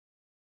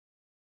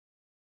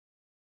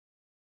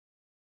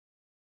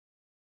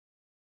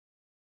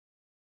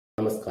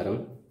నమస్కారం.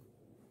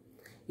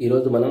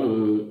 ఈరోజు మనం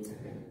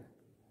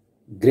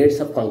గ్రేడ్స్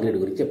ఆఫ్ కాంక్రీట్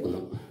గురించి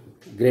చెప్పుకుందాం.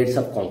 గ్రేడ్స్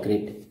ఆఫ్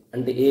కాంక్రీట్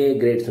అంటే ఏ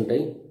గ్రేడ్స్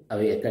ఉంటాయి,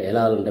 అవి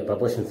ఎలా ఉంటాయి,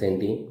 ప్రపోర్షన్స్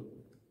ఏంటి,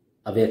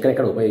 అవి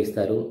ఎక్కడెక్కడ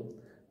ఉపయోగిస్తారు,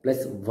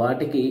 ప్లస్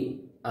వాటికి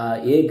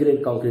ఏ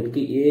గ్రేడ్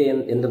కాంక్రీట్కి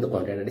ఎంతెంత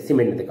క్వాంటిటీ అంటే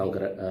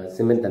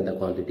సిమెంట్ ఎంత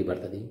క్వాంటిటీ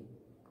పడుతుంది,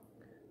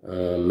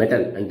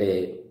 మెటల్ అంటే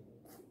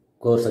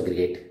coarse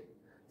aggregate,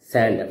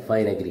 sand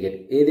fine aggregate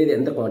ఏదేది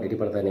ఎంత క్వాంటిటీ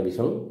పడుతుంది అనే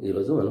విషయం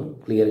ఈరోజు మనం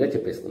క్లియర్గా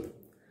చెప్పేసుకుందాం.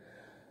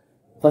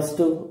 ఫస్ట్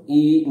ఈ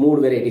 3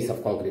 వెరైటీస్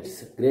ఆఫ్ కాంక్రీట్స్,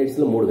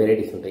 గ్రేడ్స్లో 3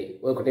 వెరైటీస్ ఉంటాయి.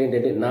 ఒకటి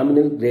ఏంటంటే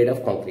నామినల్ గ్రేడ్ ఆఫ్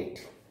కాంక్రీట్,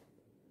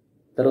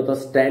 తర్వాత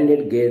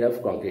standard grade of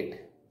concrete,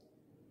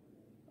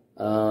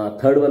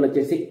 third one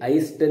వచ్చేసి హై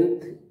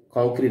స్ట్రెంత్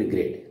కాంక్రీట్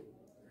గ్రేడ్.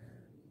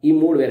 ఈ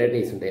 3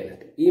 వెరైటీస్ ఉంటాయి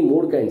అన్నట్టు. ఈ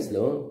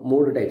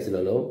 3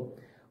 టైప్స్లలో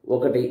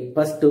ఒకటి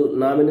first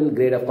nominal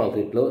grade of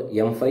కాంక్రీట్లో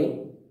M5,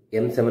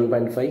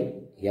 M7.5,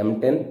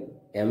 M10,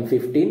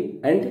 M15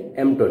 and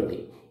M20.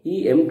 ఈ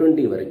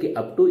M20 వరకు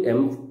అప్ టు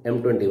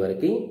M20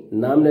 వరకు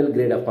నామినల్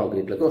గ్రేడ్ ఆఫ్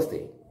కాంక్రీట్లోకి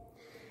వస్తాయి.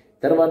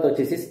 తర్వాత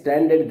వచ్చేసి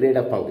standard grade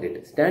of concrete.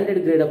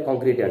 Standard grade of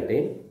concrete అంటే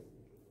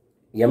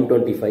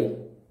M25,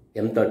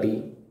 M30,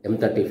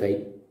 M35,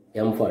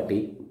 M40,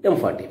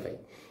 M45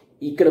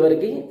 ఇక్కడ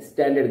వరకు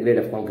స్టాండర్డ్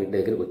గ్రేడ్ ఆఫ్ కాంక్రీట్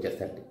దగ్గరికి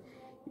వచ్చేస్తాయండి.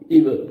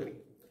 ఇవి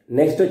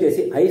నెక్స్ట్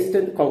వచ్చేసి high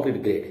strength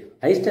concrete grade.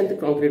 High strength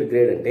concrete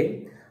grade అంటే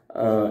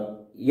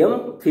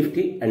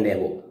M50 and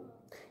above.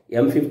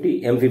 M50,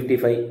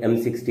 M55,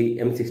 M60,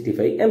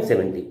 M65,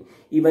 M70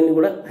 ఇవన్నీ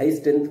కూడా హై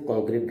స్ట్రెంత్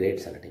కాంక్రీట్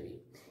గ్రేడ్స్ అనేటివి.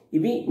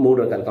 ఇవి 3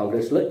 రకాల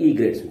కాంక్రీట్స్లో ఈ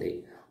గ్రేడ్స్ ఉంటాయి.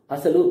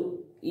 అసలు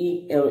ఈ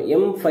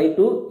M5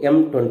 టు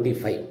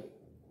M25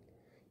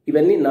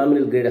 ఇవన్నీ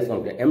nominal grade of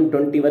concrete.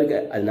 M20 వరకు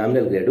అది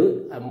నామినల్ గ్రేడు,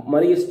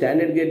 మరియు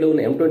స్టాండర్డ్ గ్రేడ్లో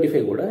ఉన్న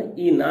M25 కూడా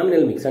ఈ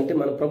నామినల్ మిక్స్ అంటే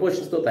మనం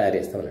ప్రపోర్షన్స్తో తయారు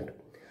చేస్తాం అన్నట్టు.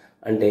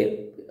 అంటే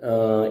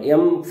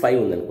M5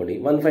 ఉందనుకోండి,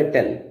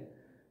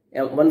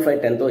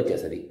 1/5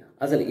 వచ్చేస్తుంది.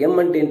 అసలు M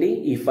అంటే ఏంటి,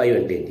 ఈ 5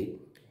 అంటే ఏంటి?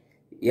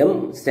 M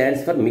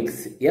stands for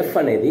mix. F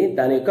అనేది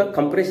దాని యొక్క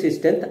compressive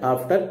strength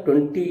after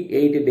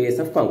 28 days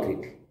of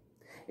concrete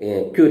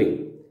curing.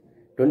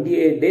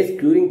 28 days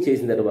curing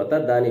చేసిన తర్వాత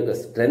దాని యొక్క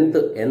స్ట్రెంత్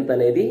ఎంత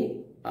అనేది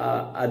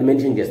అది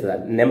మెన్షన్ చేస్తుంది,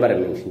 నెంబర్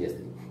అని మెన్షన్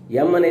చేస్తుంది.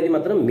 M అనేది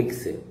మాత్రం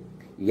మిక్స్.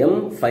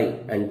 M5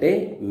 అంటే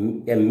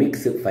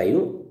మిక్స్ 5,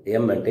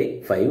 M అంటే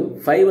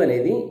 5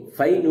 అనేది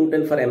 5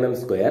 Newton for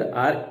mm²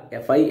 are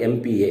 5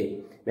 MPa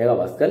mega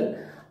pascal.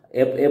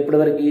 ఎప్పటి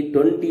వరకు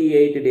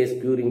 28 days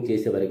క్యూరింగ్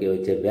చేసే వరకే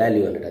వచ్చే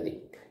వాల్యూ అన్నట్టు. అది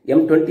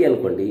M20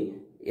 అనుకోండి,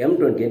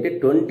 M20 అంటే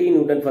 20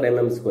 Newton for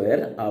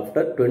mm²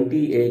 after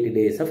 28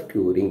 days of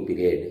curing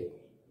period.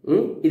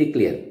 ఇది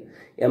క్లియర్.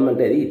 M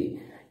అంటే అది ఇది.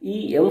 ఈ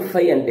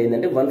M5 అంటే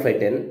ఏంటంటే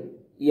 1/10,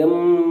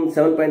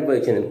 M7.5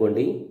 వచ్చింది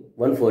అనుకోండి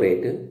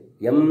 148,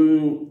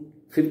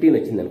 M15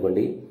 వచ్చింది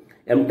అనుకోండి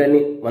M10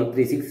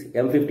 136,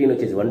 M15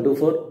 వచ్చేసి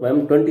 124,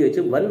 M20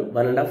 వచ్చి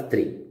 1.5,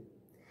 3.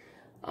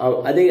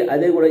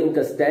 అదే కూడా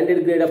ఇంకా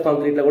స్టాండర్డ్ గ్రేడ్ ఆఫ్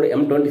కాంక్రీట్లో కూడా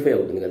M25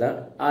 అవుతుంది కదా,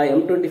 ఆ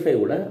M25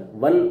 కూడా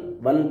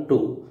 112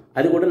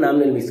 అది కూడా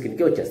నామినల్ మిక్స్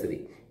కిందకి వచ్చేస్తుంది.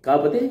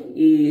 కాకపోతే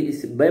ఈ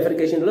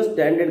బైఫర్కేషన్లో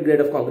స్టాండర్డ్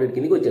గ్రేడ్ ఆఫ్ కాంక్రీట్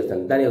కిందకి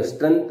వచ్చేస్తాను. దాని యొక్క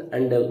స్ట్రెంత్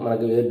అండ్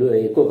మనకు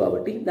ఎక్కువ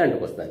కాబట్టి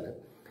దాంట్లోకి వస్తాను.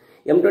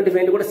 M25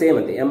 అంటే కూడా సేమ్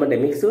అంతే. M అంటే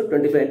మిక్స్,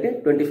 25 అంటే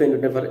 25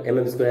 Newton for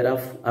mm²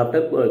 of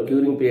after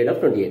curing period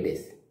of 28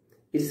 days.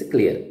 It's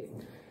clear.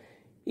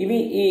 ఇది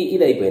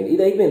అయిపోయింది.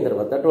 ఇది అయిపోయిన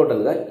తర్వాత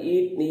టోటల్గా ఈ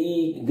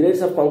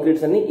గ్రేడ్స్ ఆఫ్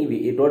కాంక్రీట్స్ అన్ని ఇవి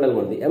టోటల్గా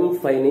ఉంది.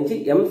 M5 నుంచి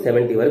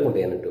M70 వరకు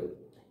ఉంటాయి అన్నట్టు.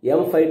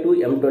 M5 టు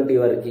M20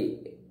 వరకు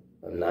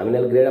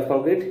nominal grade of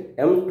concrete,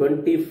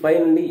 M25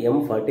 నుండి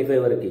M45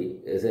 వరకు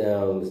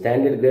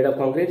standard grade of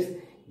concretes,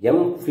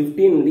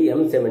 M15 నుండి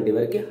M70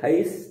 వరకు హై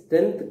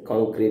స్ట్రెంత్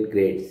కాంక్రీట్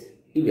గ్రేడ్స్.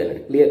 ఇవి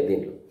అన్నట్టు క్లియర్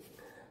దీంట్లో.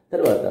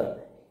 తర్వాత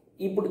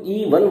ఇప్పుడు ఈ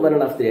 1,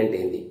 1.5, 3 అంటే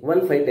ఏంటి,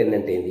 1, 5, 10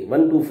 అంటే ఏంటి,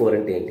 1, 2, 4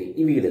 అంటే ఏంటి,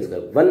 ఇవి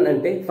తెలుసుకోవాలి. 1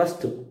 అంటే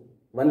ఫస్ట్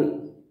 1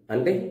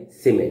 అంటే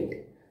సిమెంట్,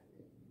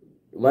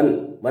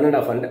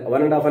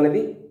 1.5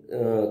 అనేది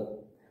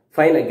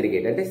ఫైన్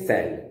అగ్రిగేట్ అంటే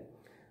శాండ్,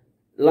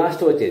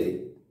 లాస్ట్ వచ్చేసి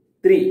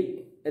 3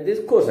 అది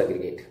కోర్స్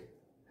అగ్రిగేట్.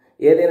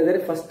 ఏదైనా సరే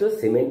ఫస్ట్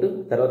సిమెంట్,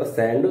 తర్వాత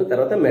శాండ్,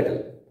 తర్వాత మెటల్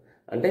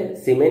అంటే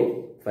cement,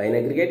 fine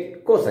aggregate,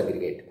 coarse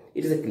aggregate.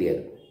 It is clear.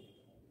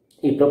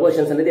 ఈ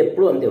ప్రపోర్షన్స్ అనేది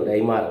ఎప్పుడు అంతే ఉంటాయి,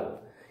 అవి మారవు.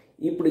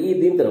 ఇప్పుడు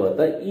దీని తర్వాత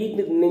ఈ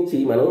నుంచి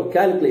మనం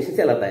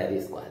క్యాలిక్యులేషన్స్ ఎలా తయారు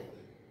చేసుకోవాలి.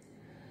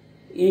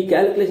 ఈ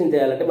క్యాలిక్యులేషన్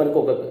చేయాలంటే మనకు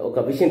ఒక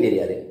విషయం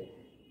తెలియాలి.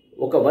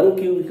 ఒక 1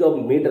 cubic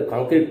meter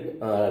కాంక్రీట్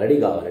రెడీ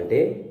కావాలంటే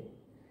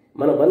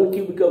మనం 1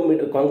 cubic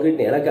meter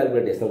కాంక్రీట్ని ఎలా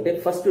క్యాలిక్యులేట్ చేస్తామంటే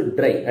ఫస్ట్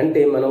డ్రై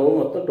అంటే మనం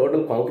మొత్తం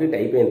టోటల్ కాంక్రీట్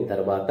అయిపోయిన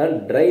తర్వాత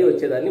డ్రై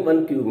వచ్చేదాన్ని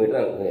 1 cubic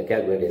meter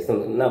క్యాలిక్యులేట్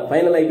చేస్తాం. నా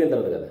ఫైనల్ అయిపోయిన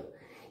తర్వాత కదా.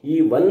 ఈ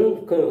 1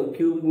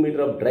 cubic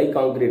meter of dry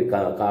concrete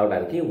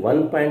కావడానికి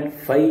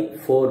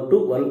 1.54 టు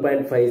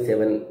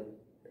 1.57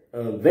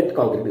 వెట్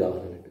కాంక్రీట్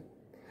కావాలన్నట్టు.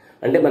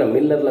 అంటే మన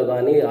మిల్లర్లో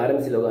కానీ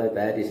ఆర్ఎంసీలో కానీ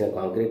తయారు చేసిన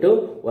కాంక్రీట్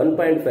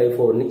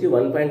 1.54 నుంచి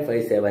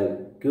 1.57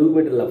 క్యూబిక్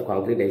మీటర్ల ఆఫ్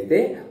కాంక్రీట్ అయితే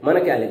మన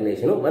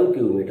calculation 1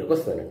 cubic మీటర్కి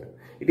వస్తుందన్నట్టు.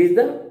 It is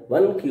the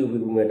 1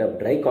 cubic meter of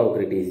dry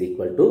concrete is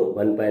equal to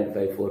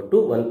 1.54 to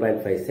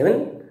 1.57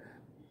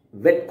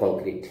 wet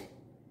concrete.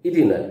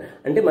 ఇది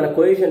అంటే మన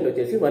కోఎఫిషియంట్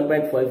వచ్చేసి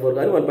 1.54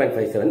 కానీ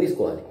 1.57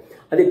 తీసుకోవాలి.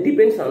 అది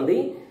డిపెండ్స్ ఆన్ ది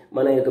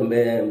మన యొక్క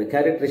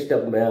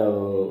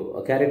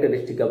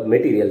క్యారెక్టరిస్టిక్ ఆఫ్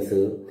మెటీరియల్స్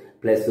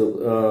ప్లస్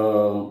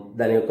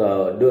దాని యొక్క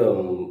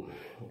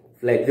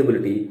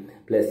ఫ్లెక్సిబిలిటీ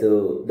ప్లస్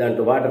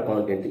దాంట్లో వాటర్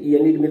కాంటెంట్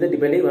ఇవన్నిటి మీద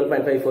డిపెండ్ అయ్యి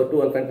 1.54 to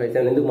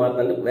 1.57 ఎందుకు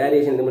మారుతుంది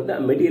వేరియేషన్ ఎందుకంటే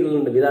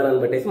మెటీరియల్ విధానాన్ని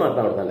బట్టేసి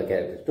మారుతూ ఉంటుంది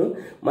క్యారెక్టరిస్టిక్.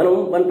 మనం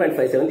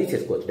 1.57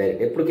 తీసేసుకోవచ్చు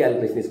డైరెక్ట్. ఎప్పుడు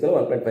క్యాలిక్యులేషన్ తీసుకుని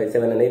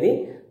 1.57 అనేది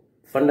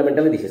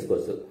ఫండమెంటల్గా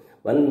తీసేసుకోవచ్చు.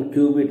 1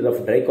 cubic meter of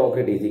dry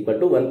concrete is equal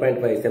to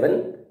 1.57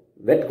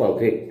 wet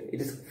concrete.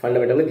 It is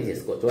ఫండమెంటల్గా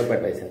తీసేసుకోవచ్చు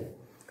 1.57.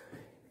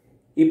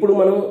 ఇప్పుడు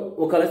మనం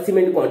ఒక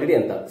సిమెంట్ క్వాంటిటీ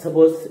ఎంత,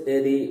 సపోజ్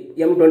ఇది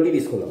M20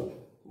 తీసుకుందాం.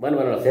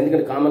 1.5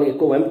 ఎందుకంటే కామన్గా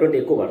ఎక్కువ M20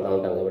 ఎక్కువ వాడుతూ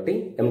ఉంటాం కాబట్టి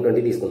M20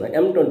 తీసుకుందాం.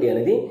 M20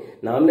 అనేది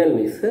నామినల్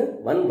మిక్స్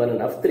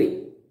 1.5 3.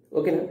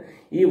 ఓకేనా?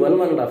 ఈ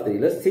 1.5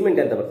 3లో సిమెంట్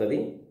ఎంత పడుతుంది,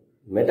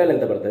 మెటల్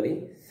ఎంత పడుతుంది,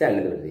 శాండ్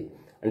ఎంత పడుతుంది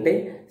అంటే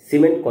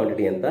సిమెంట్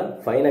క్వాంటిటీ ఎంత,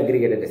 ఫైన్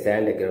అగ్రిగేట్ అంటే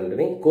శాండ్ ఎక్కడ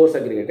ఉంటుంది, కోర్స్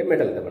అగ్రిగేట్ అంటే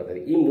మెటల్ ఎంత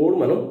పడుతుంది. ఈ మూడు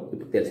మనం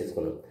ఇప్పుడు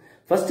తెలుసుకుందాం.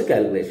 First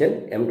calculation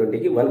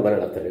M20కి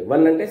 1.5 3.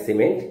 1 అంటే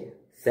సిమెంట్,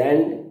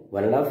 శాండ్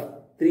 1.5,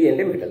 3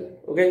 అంటే మెటల్.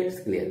 Okay,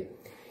 it's clear.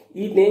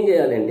 వీటిని ఏం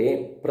చేయాలంటే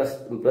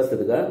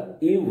ప్రస్తుతగా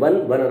ఈ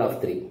 1.5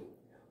 3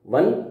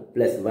 1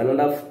 +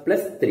 1.5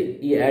 + 3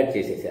 ఈ యాడ్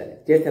చేసేసేయాలి.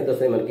 చేస్తే ఎంత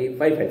వస్తుంది మనకి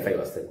 5.5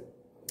 వస్తుంది.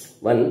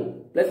 1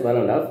 +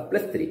 1.5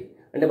 + 3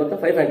 అంటే మొత్తం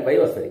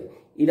 5.5 వస్తుంది.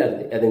 ఇది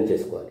అర్థం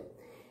చేసుకోవాలి.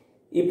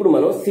 ఇప్పుడు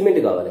మనం సిమెంట్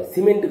కావాలి,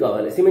 సిమెంట్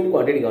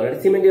క్వాంటిటీ కావాలంటే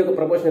సిమెంట్ యొక్క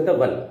ప్రపోర్షన్ ఎంత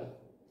 1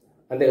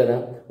 అంతే కదా.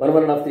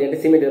 1.5 3 అంటే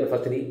సిమెంట్ యొక్క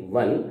ఫస్ట్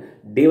 1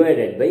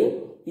 డివైడెడ్ బై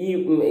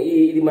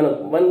ఇది మనం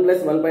 1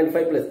 +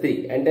 1.5 + 3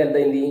 అంటే ఎంత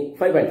అయింది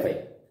 5.5.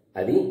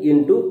 అది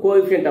ఇంటూ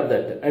కోఎఫిషియంట్ ఆఫ్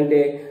దట్ అంటే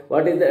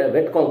what is the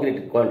wet concrete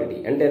quantity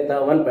అంటే ఎంత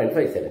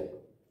 1.57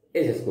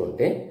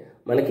 వేసేసుకుంటే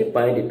మనకి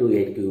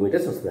 0.28 cubic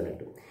meters వస్తుంది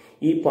అన్నట్టు.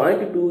 ఈ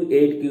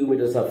 0.28 cubic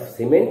meters of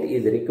cement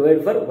is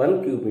required for 1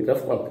 cubic meter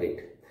of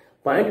concrete.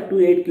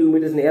 0.28 cubic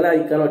meters ఎలా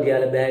కన్వర్ట్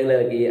చేయాలి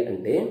బ్యాగ్లకి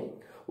అంటే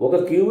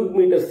 1 cubic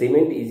meter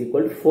cement is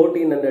equal to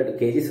 1400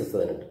 kgs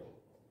వస్తుంది అన్నట్టు.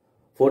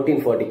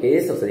 1440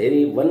 kgs వస్తుంది.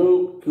 ఇది 1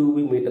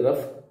 cubic meter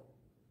of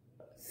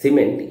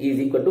cement is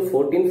equal to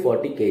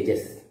 1440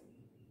 kgs.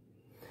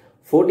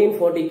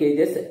 1440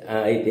 kgs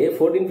అయితే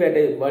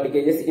 1440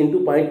 kgs into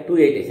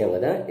 0.28 వేసాం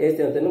కదా,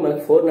 వేస్తే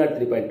మనకి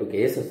 403.2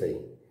 kgs వస్తుంది.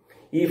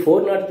 ఈ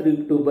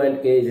 403.2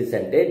 kgs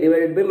అంటే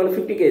డివైడెడ్ బై మనం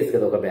 50 kgs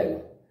కదా ఒక బ్యాగ్.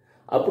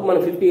 అప్పుడు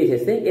మనం 50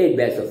 వేసేస్తే 8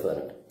 bags వస్తుంది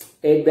అన్నట్టు.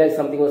 8 bags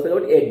సంథింగ్ వస్తుంది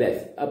కాబట్టి 8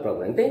 bags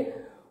అప్రాక్సిమేట్ అంటే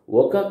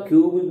 1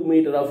 cubic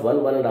meter ఆఫ్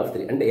 1.5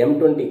 3 అంటే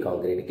M20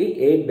 కాంక్రీట్కి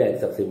 8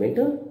 bags ఆఫ్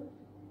సిమెంట్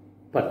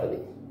పడుతుంది.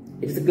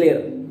 It's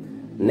clear.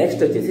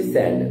 నెక్స్ట్ వచ్చేసి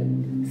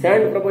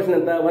శాండ్ ప్రపోర్షన్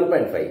ఎంత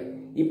 1.5.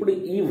 ఇప్పుడు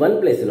ఈ 1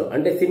 ప్లేస్లో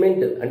అంటే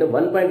సిమెంట్ అంటే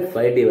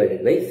 1.5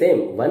 డివైడెడ్ బై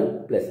సేమ్ 1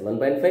 +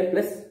 1.5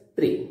 +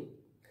 3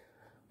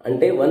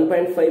 అంటే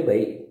 1.5 బై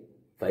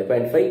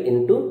 5.5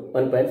 ఇంటూ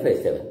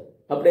 1.57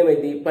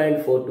 అప్పుడేమైంది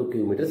 0.42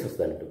 cubic meters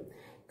వస్తున్నట్టు.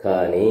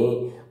 కానీ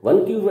 1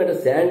 cubic meter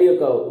శాండ్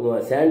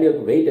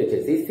యొక్క వెయిట్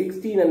వచ్చేసి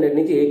 1600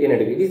 నుంచి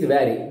 1800. ఇట్ ఈస్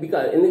వ్యారీ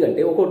బికాస్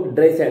ఎందుకంటే ఒక్కొక్క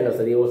డ్రై శాండ్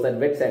వస్తుంది, ఒకసారి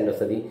వెట్ శాండ్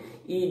వస్తుంది.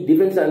 ఈ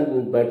డిఫెన్స్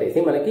బట్టేసి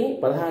మనకి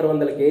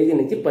 1600 kg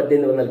నుంచి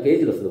 1800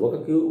 kg వస్తుంది. 1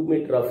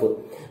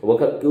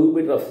 cubic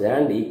meter of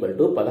sand equal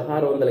to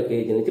 1600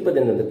 kg నుంచి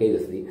 1800 kg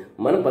వస్తుంది.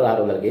 మనం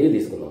 1600 kg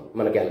తీసుకున్నాం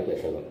మన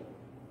క్యాలిక్యులేషన్లో.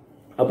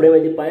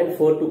 అప్పుడేమైంది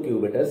 0.42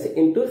 cubic meters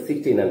ఇంటూ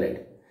 1600.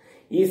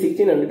 ఈ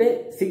 1600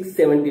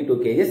 672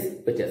 kgs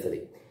వచ్చేస్తుంది.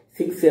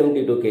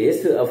 672 kgs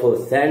of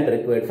sand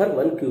required for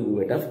 1 cubic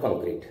meter of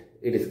concrete.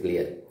 It is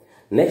clear.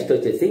 Next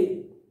వచ్చేసి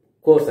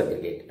కోర్స్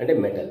అగ్రిగేట్ అంటే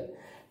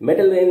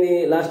మెటల్ ఏంది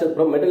లాస్ట్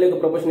మెటల్ యొక్క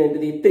ప్రపోర్షన్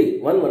ఏంటిది 3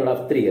 1.5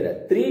 3 కదా.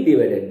 3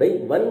 డివైడెడ్ బై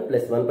 1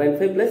 +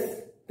 1.5 +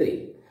 3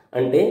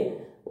 అంటే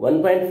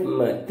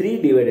 1.3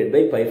 divided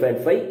by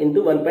 5.5 into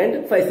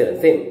 1.57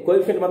 same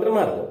coefficient మాత్రం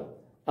మారదు.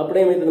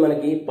 అప్పుడేమవుతుంది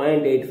మనకి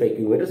 0.85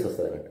 cubic meters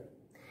వస్తుంది అన్నట్టు.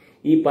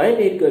 ఈ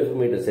 0.8 cubic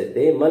meters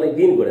అయితే మనకి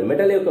దీని కూడా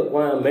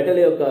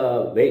మెటల్ యొక్క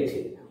wait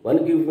 1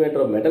 cubic meter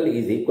of metal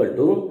is equal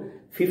to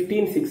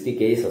 1560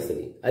 kgs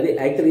వస్తుంది. అది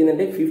యాక్చువల్లీ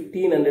ఏంటంటే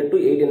 1500 to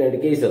 1800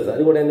 kgs వస్తుంది.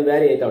 అది కూడా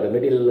వ్యారీ అవుతా ఉంటుంది.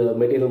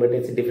 మెటీరియల్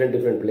బట్టేసి డిఫరెంట్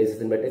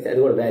ప్లేసెస్ బట్టేసి అది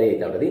కూడా వ్యారీ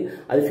అవుతా ఉంటుంది.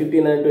 అది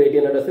 1500 to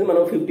 1800 వస్తుంది.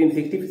 మనం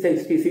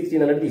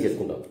 1600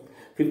 తీసేసుకుంటాం.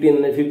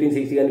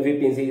 1560 కానీ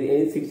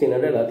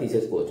 1600 అలా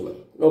తీసేసుకోవచ్చు మనం,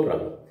 నో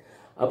ప్రాబ్లం.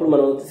 అప్పుడు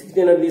మనం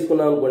 1600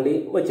 తీసుకున్నాం అనుకోండి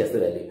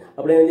వచ్చేస్తుంది అది.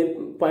 అప్పుడు ఏమైంది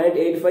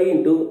 0.85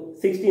 ఇంటూ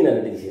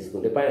 1600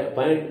 తీసేసుకుంటే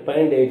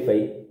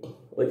 0.85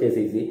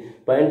 వచ్చేసేసి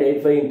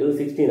 0.85 ఇంటూ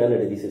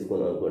 1600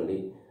 తీసేసుకున్నాం అనుకోండి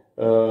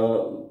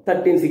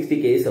 1360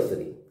 kgs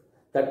వస్తుంది.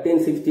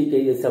 1360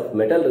 kgs of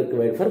metal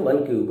required for 1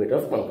 cubic meter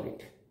of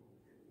concrete.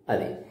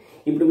 అది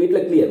ఇప్పుడు వీటిలో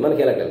క్లియర్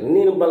మనకి ఎలా కలిగి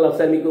నేను మళ్ళీ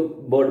ఒకసారి మీకు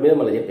బోర్డు మీద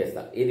మళ్ళీ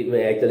చెప్పేస్తాను. ఇది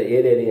యాక్చువల్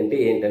ఏదేది అంటే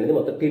ఏంటనేది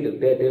మొత్తం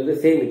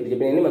సేమ్ ఇప్పుడు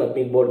చెప్పిన మనకు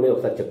మీకు బోర్డు మీద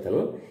ఒకసారి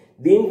చెప్తాను.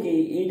 దీనికి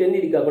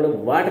వీటన్నిటి కాకుండా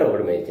వాటర్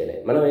ఒకటి వేయించాలి.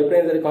 మనం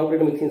ఎప్పుడైనా సరే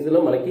కాంక్రీట్ మిక్సింగ్స్లో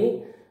మనకి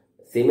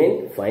సిమెంట్,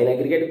 ఫైన్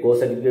అగ్రిగేట్,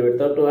 కోర్స్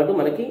అగ్రిగేట్తో పాటు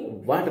మనకి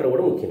వాటర్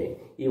కూడా ముఖ్యమే.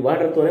 ఈ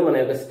వాటర్తోనే మన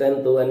యొక్క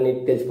స్ట్రెంత్ అన్ని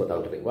తెలిసిపోతూ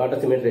ఉంటుంది. వాటర్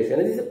సిమెంట్ రేషియో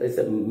అనేది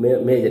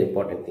మేజర్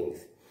ఇంపార్టెంట్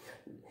థింగ్స్.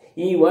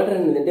 ఈ వాటర్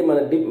అనేది అంటే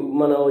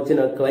మన వచ్చిన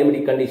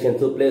క్లైమేటిక్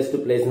కండిషన్స్ ప్లేస్ టు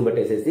ప్లేస్ని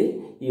బట్టేసేసి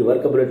ఈ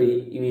వర్కబిలిటీ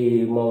ఇవి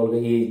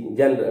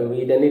మామూలుగా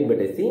వీటన్నిటిని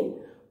బట్టేసి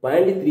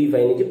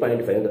 0.35 నుంచి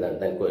 0.5 ఉంటుంది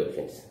దాని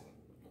కోఎఫిషియెంట్స్.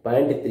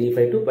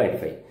 0.35 to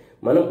 0.5.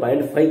 మనం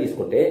 0.5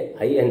 తీసుకుంటే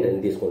ఐ అండ్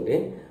అని తీసుకుంటే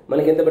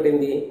మనకి ఎంత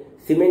పట్టింది?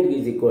 సిమెంట్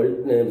ఈజ్ ఈక్వల్,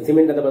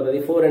 సిమెంట్ ఎంత పడుతుంది?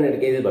 400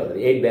 kg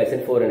పడుతుంది. 8 bags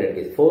అంటే 400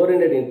 kg.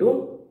 400 into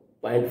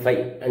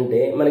 0.5 అంటే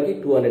మనకి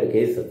 200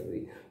 kg వస్తుంది.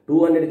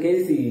 200 kg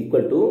is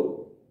equal to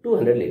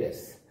 200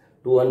 liters.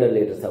 200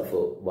 liters of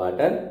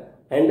water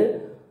and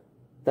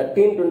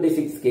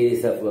 1326 kg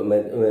of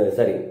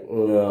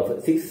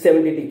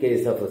 670 kg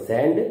of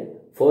sand,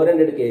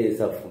 400 kg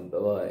of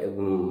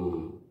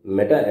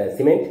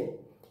cement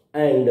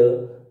and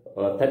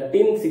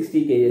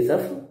 1360 kg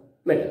of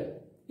metal.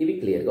 ఇవి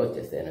క్లియర్గా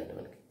వచ్చేస్తాయి అన్నట్టు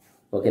మనకి.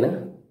 ఓకేనా?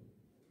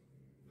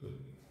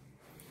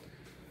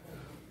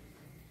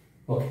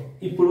 ఓకే,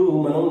 ఇప్పుడు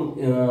మనం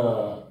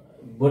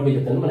బోర్డు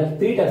చెప్తాను. మనకి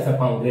 3 types of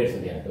కాంక్రీట్స్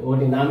ఉంటాయి అన్నట్టు.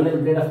 ఒకటి nominal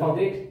grade of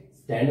concrete,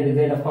 standard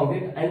grade of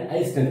concrete and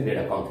high strength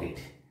grade of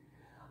concrete.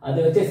 అది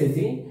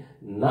వచ్చేసేసి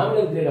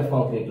నామినల్ గ్రేడ్ ఆఫ్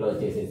కాంక్రీట్ లో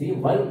వచ్చేసేసి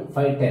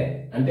 1510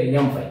 అంటే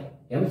M5,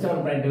 M7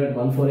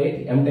 148,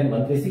 M10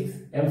 136,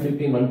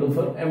 M15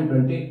 124,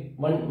 M20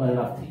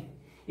 113.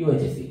 ఇవి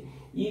వచ్చేసి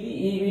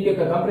వీటి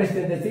యొక్క కంప్రెషన్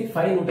వచ్చేసి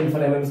 5 Newton per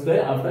mm²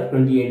 after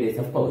 28 days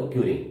of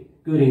curing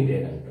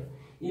period అంటారు.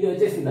 ఇది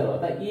వచ్చేసిన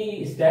తర్వాత ఈ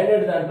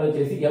స్టాండర్డ్ దాంట్లో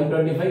వచ్చేసి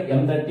M25,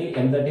 M30,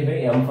 M35,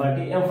 M40,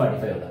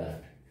 M45 ఉంటుంది.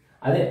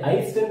 అదే high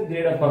strength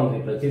grade of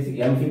concrete లో వచ్చేసి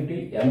M50,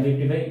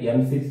 M55,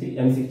 M60,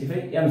 M65,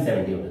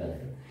 M70 ఉంటుంది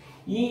అన్నట్టు.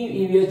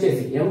 ఇవి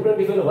వచ్చేసి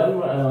M25 లో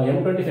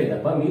M25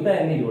 తప్ప మిగతా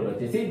అన్నిటి కూడా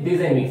వచ్చేసి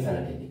డిజైన్ మిక్స్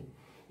అన్నట్టు.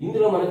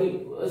 ఇందులో మనకి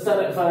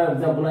ఫర్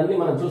ఎగ్జాంపుల్ అన్ని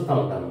మనం చూస్తూ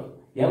ఉంటాము.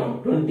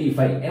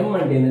 M25, M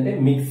అంటే ఏంటంటే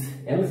mix,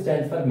 M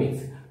stands for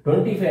mix.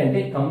 25 అంటే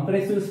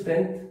compressive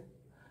strength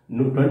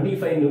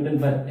 25 Newton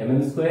per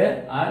mm²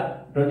 are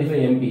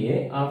 25 MPa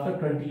after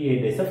 28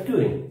 days of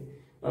curing.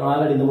 మనం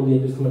ఆల్రెడీ ఇంతకుముందు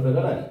చూపించుకున్న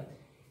ప్రకారం అది.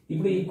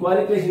 ఇప్పుడు ఈ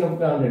క్వాలిఫికేషన్ ఆఫ్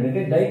కాంక్రీట్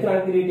అంటే die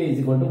concrete is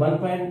equal to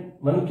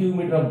 1.1 cubic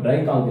meter of dry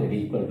concrete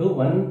equal to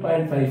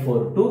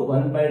 1.54 to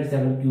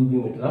 1.7 cubic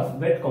meter of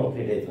wet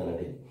concrete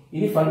అవుతుంది.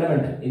 ఇది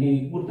fundamental, ఇది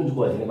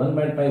గుర్తుంచుకోవాల్సింది.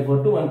 1.54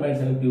 to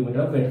 1.7 cubic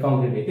meter of wet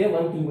concrete అయితే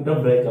 1 cubic meter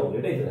of dry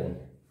concrete అవుతుంది.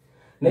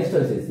 Next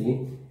వచ్చేసి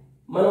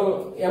మనం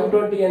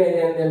M20 అనేది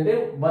ఏంటంటే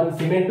 1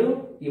 సిమెంట్,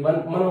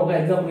 మనం ఒక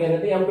ఎగ్జాంపుల్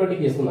ఏంటంటే M20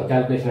 చేసుకున్నాం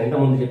క్యాల్కులేషన్ ఇంత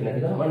ముందు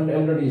చెప్పినట్టుగా.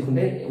 M20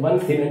 తీసుకుంటే 1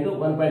 సిమెంట్,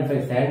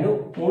 1.5 శాండ్,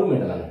 3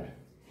 మెటల్ అన్నట్టు.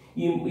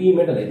 ఈ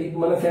మెటల్ అయితే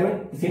మన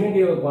సిమెంట్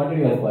యొక్క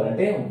క్వాంటిటీ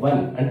అనుకోవాలంటే 1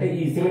 అంటే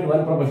ఈ cement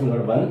 1 proportion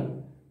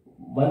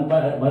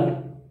 1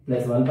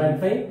 plus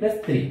 1.5 plus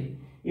 3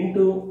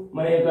 into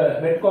మన యొక్క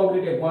వెట్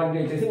కాంక్రీట్ యొక్క క్వాంటిటీ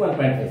వచ్చేసి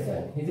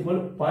 1.57 ఇది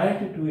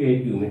 0.28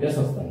 cubic meters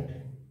వస్తుంది.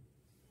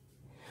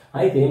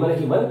 అయితే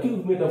మనకి 1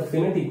 cubic meter of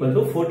cement equal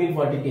to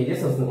 1440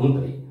 kgs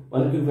ఉంటుంది.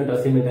 1 cubic meter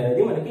ఆఫ్ సిమెంట్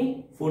అనేది మనకి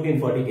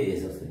 1440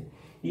 kgs వస్తుంది.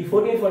 ఈ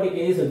 1440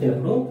 kgs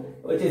వచ్చినప్పుడు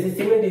వచ్చేసి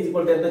సిమెంట్ ఈజ్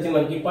ఈక్వల్ టు ఎంత వచ్చింది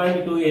మనకి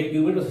 0.28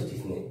 cubic meters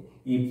వచ్చేసింది.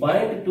 ఈ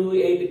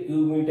 0.28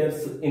 cubic meters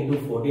into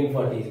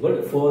 1440 is equal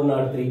to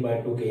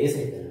 403.2 kgs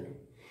అవుతుంది.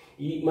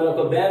 ఈ మన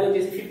ఒక బ్యాగ్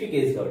వచ్చేసి 50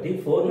 kgs కాబట్టి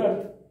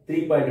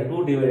 403.2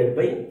 divided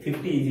by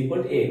 50 is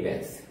equal to 8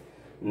 bags.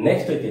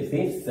 Next వచ్చేసి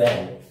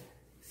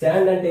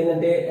శాండ్ అంటే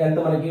ఏంటంటే ఎంత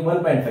మనకి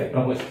 1.5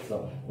 ప్రపోర్షన్స్ లో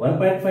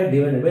 1.5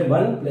 divided by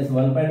 1 plus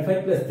 1.5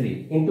 plus 3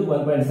 into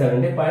 1.7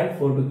 అంటే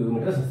 0.42 cubic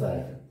meters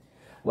వస్తుంది.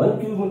 1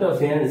 cubic meter ఆఫ్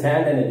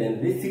శాండ్ అనేది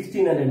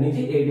 1600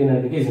 నుంచి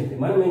 1800 kgs ఉంటుంది.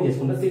 మనం ఏం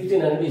చేసుకుంటాం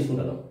 1600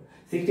 తీసుకుంటాం.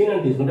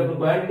 1600 తీసుకుంటే ఇప్పుడు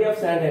క్వాంటిటీ ఆఫ్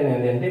శాండ్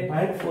అనేది అంటే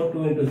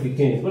 0.42 into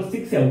 16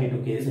 672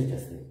 kgs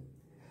వచ్చేస్తుంది.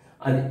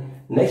 అది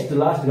నెక్స్ట్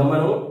లాస్ట్ గా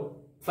మనం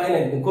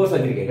ఫైనల్ కోర్స్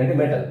అగ్రిగేట్ అంటే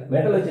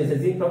మెటల్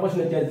వచ్చేసి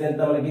ప్రపోర్షన్ వచ్చేసి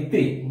ఎంత మనకి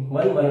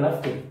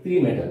 3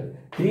 metal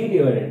 3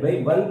 divided by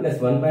 1 plus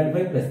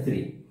 1.5 plus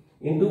 3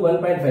 into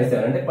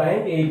 1.57 అంటే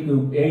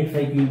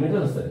 0.85 cubic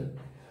meters వస్తుంది.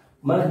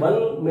 మనకి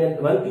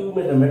 1 cubic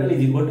meter metal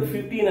is equal to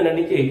 1500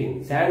 నుంచి 18.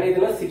 శాండ్ అయితే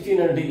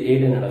 1600 నుంచి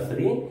 1800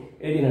 వస్తుంది.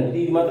 1800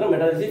 ఇది మాత్రం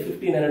మెటల్ వచ్చి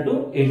 1500 to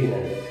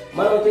 1800.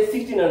 మనం వచ్చేసి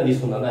 1600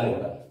 తీసుకుందాం. దాన్ని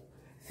కూడా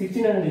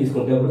 1600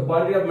 తీసుకుంటే అప్పుడు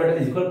quantity of metal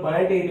is equal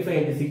 0.85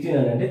 into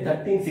 1600 అంటే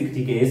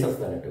 1360 kgs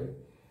వస్తున్నట్టు.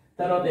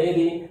 తర్వాత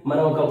ఏది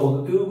మనం ఒక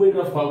క్యూబ్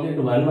మీటర్ ఆఫ్ కాంక్రీట్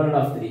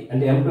 1.3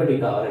 అంటే M20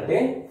 కావాలంటే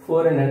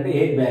 400 అంటే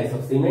 8 bags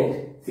of cement,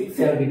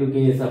 672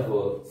 kgs of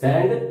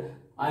sand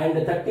and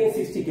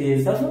 1360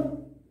 kgs of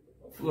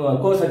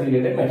course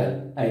aggregated metal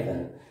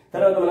అవుతాను.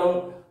 తర్వాత మనం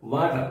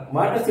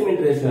వాటర్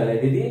సిమెంట్ రేషియో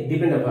అనేది ఇది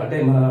డిపెండ్ అంటే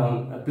మన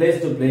place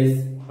to place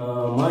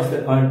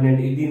moisture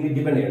continent దీన్ని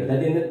డిపెండ్ అయ్యి ఉంటుంది.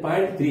 అది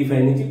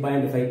 0.35 నుంచి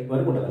 0.5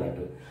 వరకు ఉంటుంది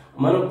అన్నట్టు.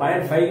 మనం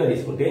 0.5 గా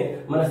తీసుకుంటే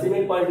మన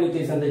సిమెంట్ క్వాలిటీ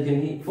వచ్చేసి ఎంత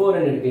వచ్చింది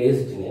 400 kgs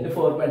వచ్చింది. అంటే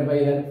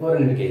 4.5 అంటే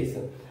 400 kgs.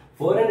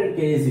 400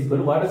 kgs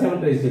తీసుకొని వాటర్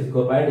సిమెంట్ రేషియో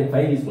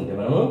 0.5 తీసుకుంటే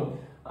మనం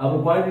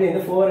అప్పుడు క్వాంటిటీ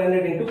అయితే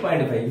 400 into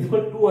 0.5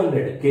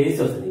 200 kgs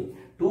వస్తుంది.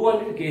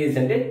 200 kgs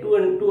అంటే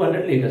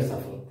 200 liters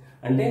ఆఫ్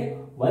అంటే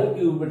 1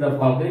 cubic meter ఆఫ్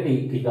కాంక్రీట్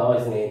కి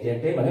కావాల్సింది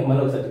ఏంటంటే మనం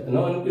మళ్ళీ ఒకసారి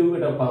చెప్తున్నాం. 1 cubic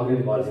meter ఆఫ్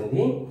కాంక్రీట్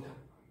కావాల్సింది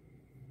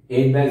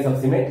 8 bags of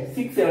cement,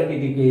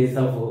 670 kgs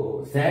of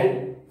sand,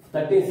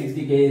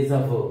 1360 kgs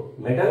of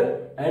metal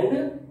and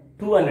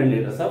 200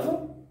 liters of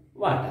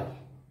water.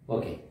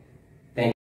 Okay.